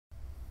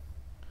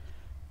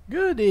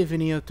Good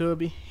evening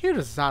YouTube,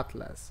 here's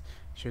Atlas.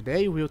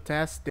 Today we'll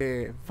test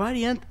the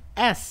variant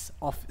S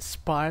of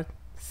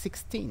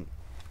Spar-16.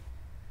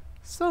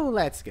 So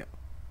let's go.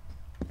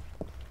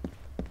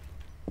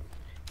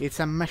 It's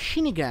a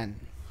machine gun.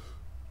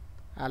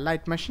 A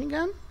light machine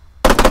gun,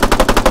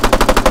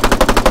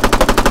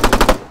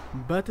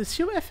 but it's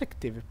still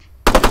effective.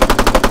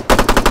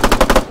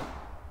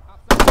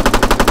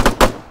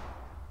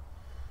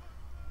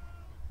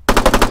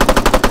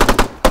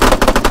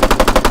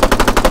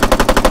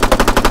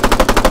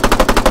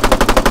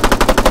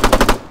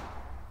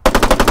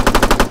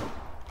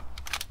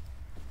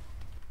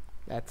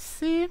 Let's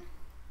see.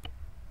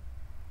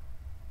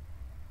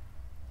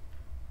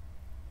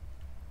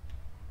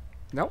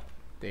 Nope,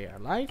 they are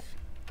alive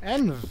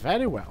and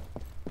very well.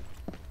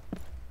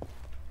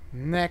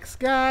 Next,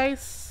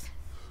 guys.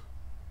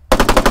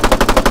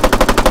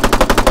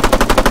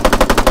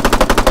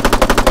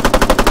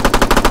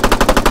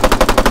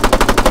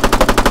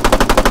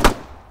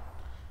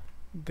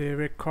 The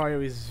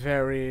recoil is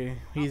very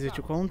easy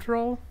to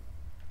control.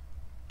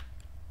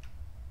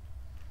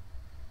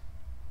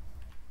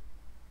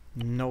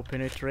 No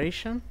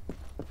penetration.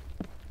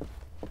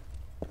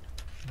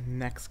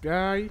 Next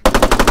guy.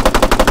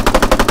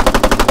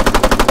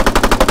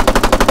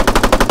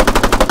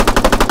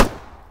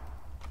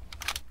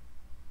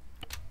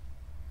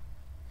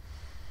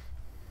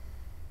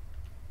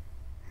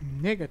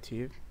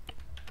 Negative.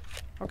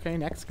 Okay,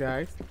 next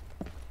guy.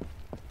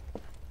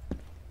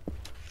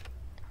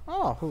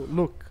 Oh,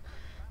 look.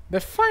 The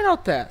final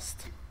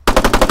test.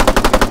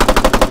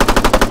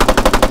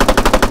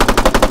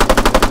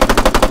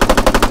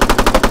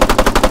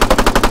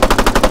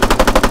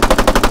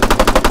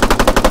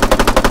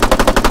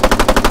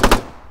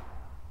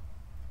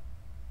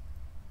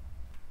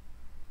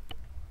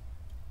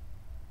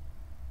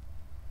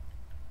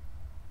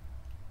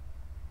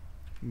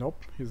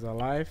 Nope, he's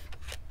alive.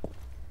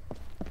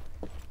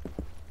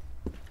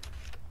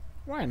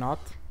 Why not?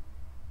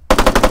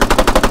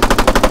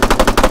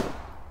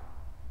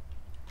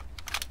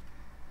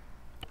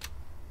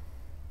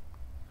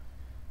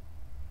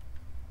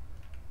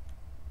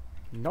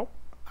 Nope,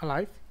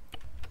 alive.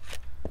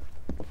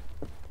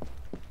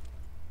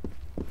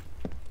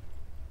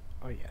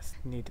 Oh yes,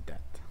 needed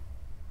that.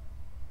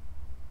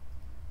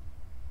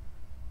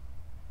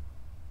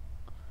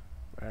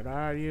 Where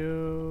are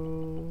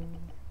you?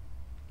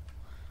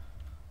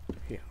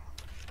 Here.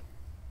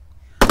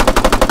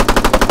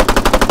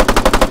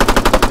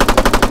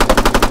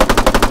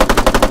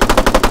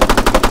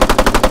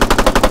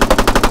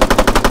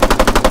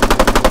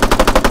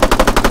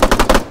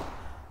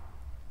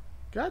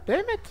 God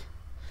damn it!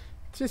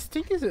 This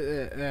thing is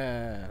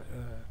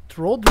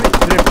throw debris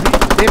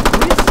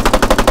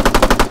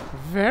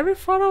very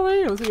far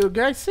away. You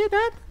guys see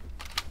that?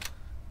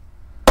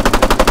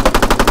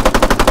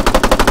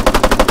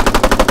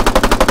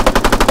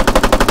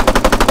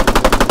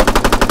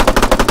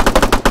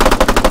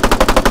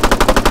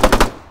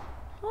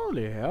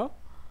 Holy hell!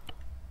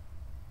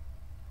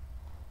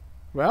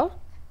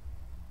 Well,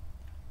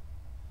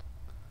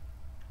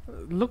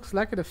 looks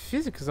like the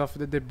physics of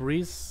the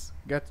debris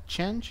got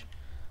changed,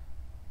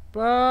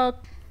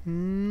 but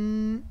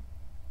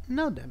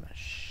no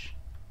damage.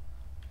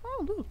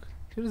 Oh look,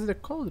 here's the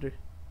code.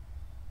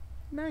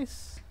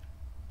 Nice.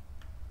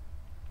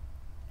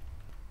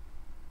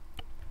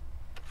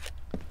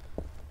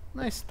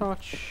 Nice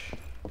touch.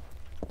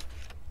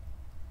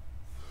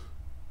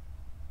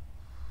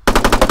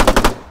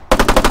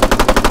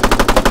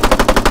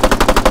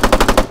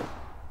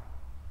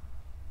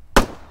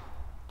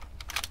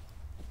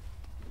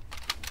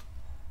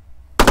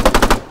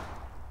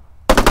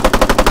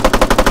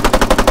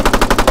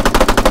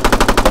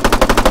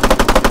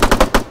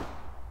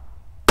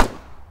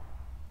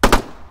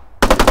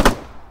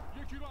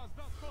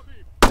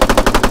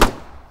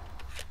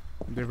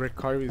 The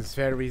recoil is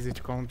very easy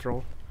to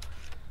control.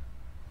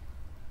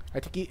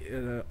 I think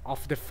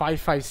of the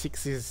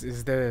 5.56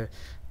 is the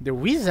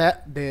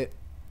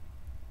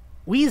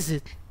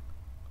wizard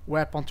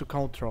weapon to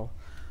control.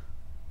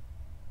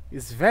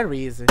 It's very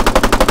easy.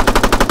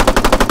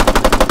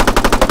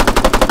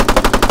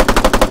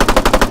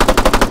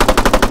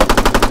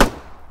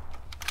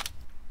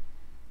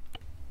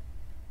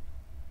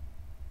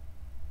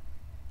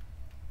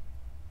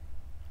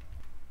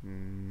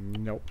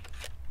 Nope.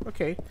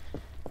 Okay.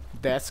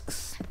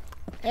 Desks,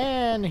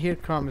 and here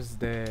comes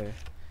the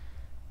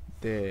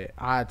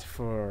ad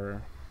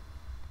for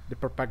the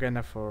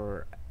propaganda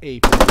for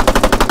Ape.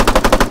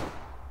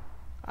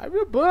 I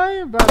will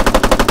buy, but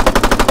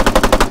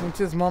in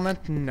this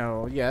moment,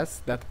 no.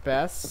 Yes, that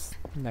pass.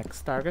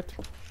 Next target.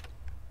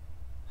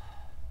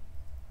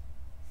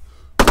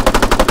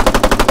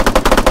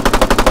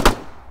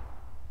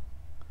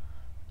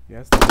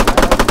 Yes,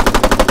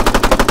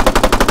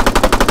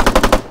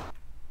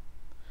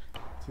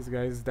 this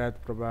guy is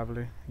dead,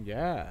 probably.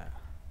 Yeah.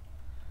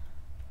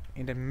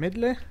 In the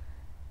middle?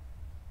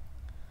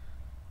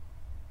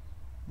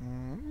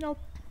 Nope.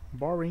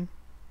 Boring.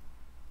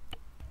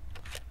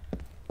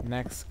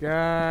 Next,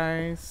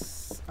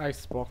 guys.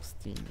 Icebox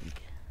thing.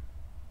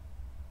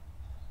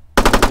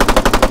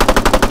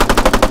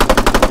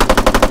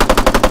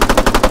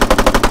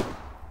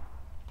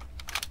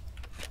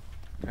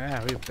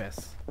 Ah, will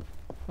pass.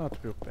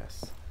 Not will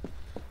pass.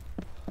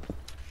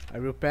 I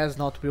will pass,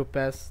 not will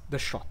pass the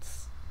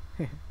shots.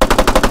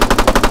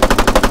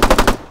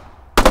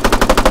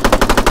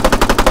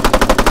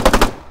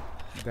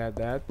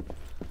 Dead.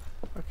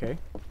 Okay.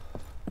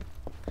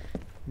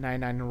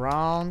 9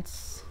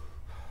 rounds.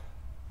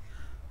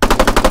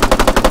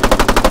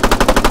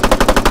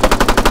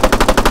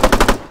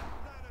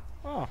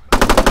 Oh.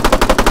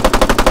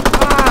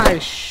 I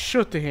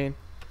shoot him.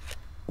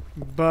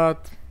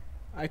 But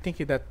I think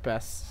he that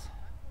pass.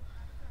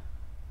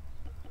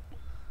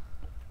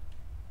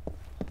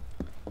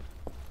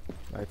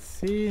 Let's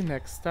see,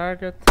 next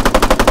target.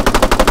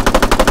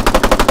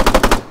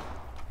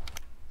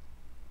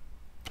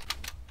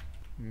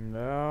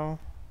 No.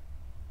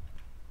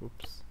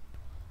 Oops.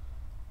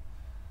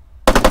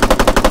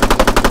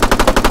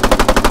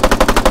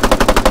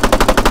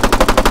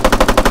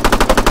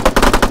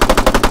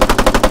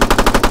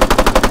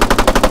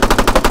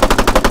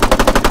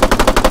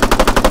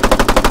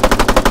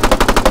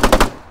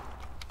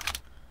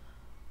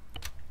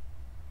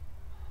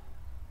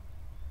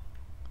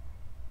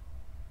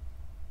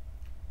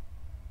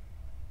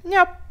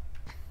 Nope.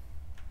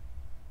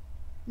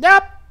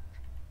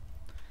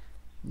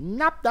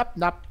 Nope.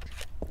 Nope.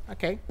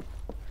 Okay.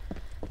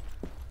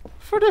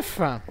 For the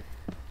fun.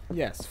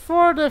 Yes,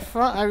 for the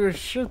fun, I will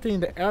shoot in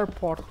the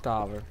airport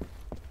tower.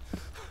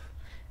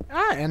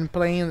 And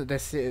playing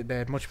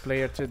the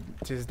multiplayer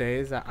these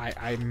days,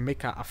 I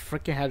make a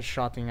freaking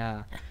headshot in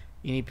a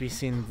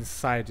NPC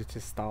inside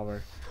this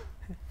tower.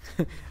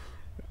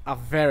 A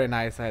very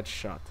nice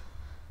headshot.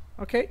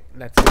 Okay,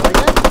 let's go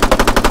again.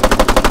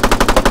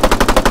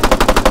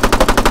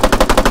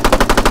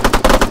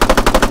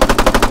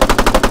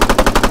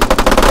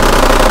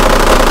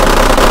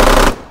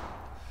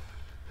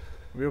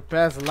 We'll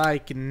pass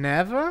like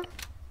never.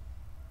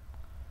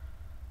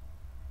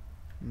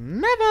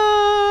 Never!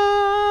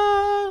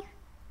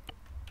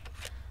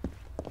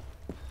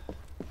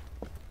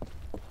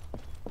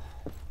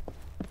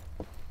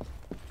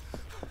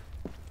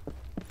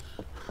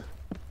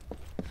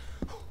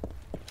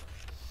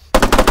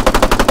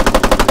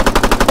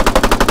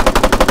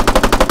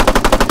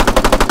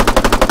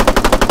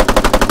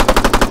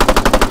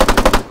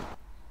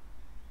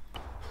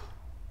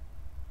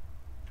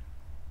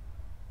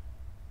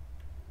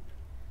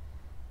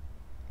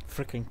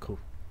 Freaking cool.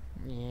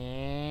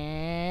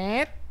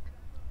 Yeah.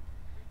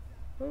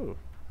 Ooh.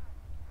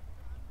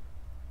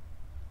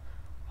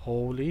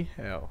 Holy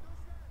hell.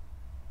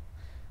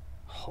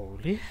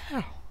 Holy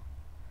hell.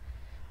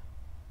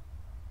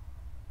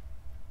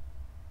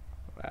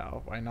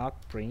 Well, why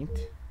not print?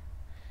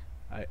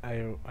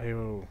 I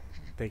will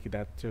take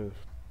that to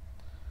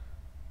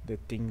the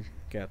thing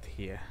get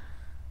here.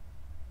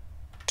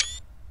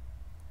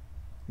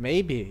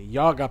 Maybe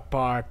yoga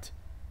part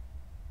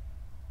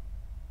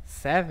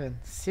 7,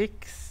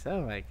 6.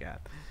 Oh my god.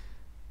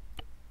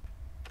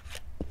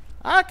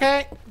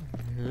 Okay,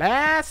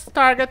 last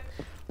target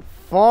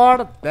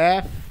for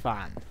the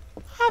fun.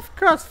 Of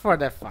course, for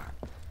the fun.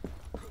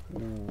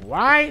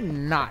 Why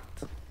not?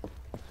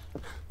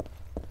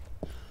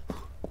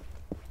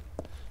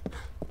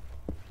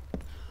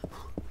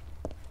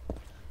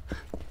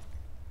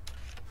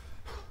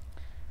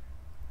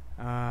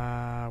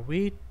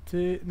 We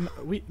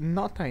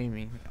not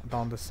aiming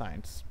down the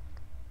signs.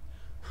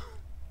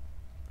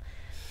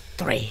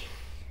 3,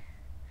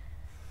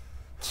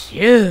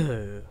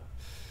 2,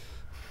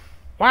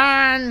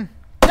 1,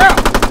 go!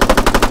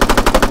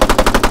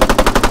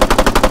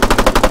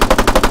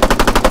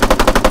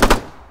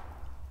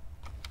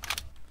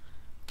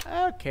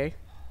 Okay,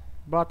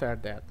 both are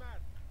dead.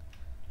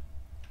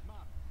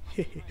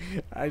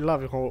 I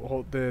love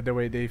the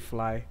way they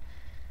fly.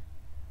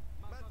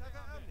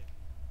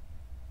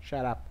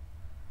 Shut up.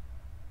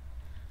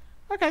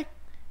 Okay,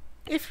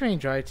 if you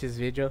enjoyed this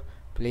video,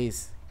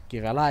 please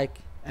give a like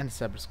and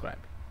subscribe.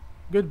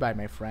 Goodbye,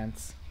 my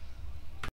friends.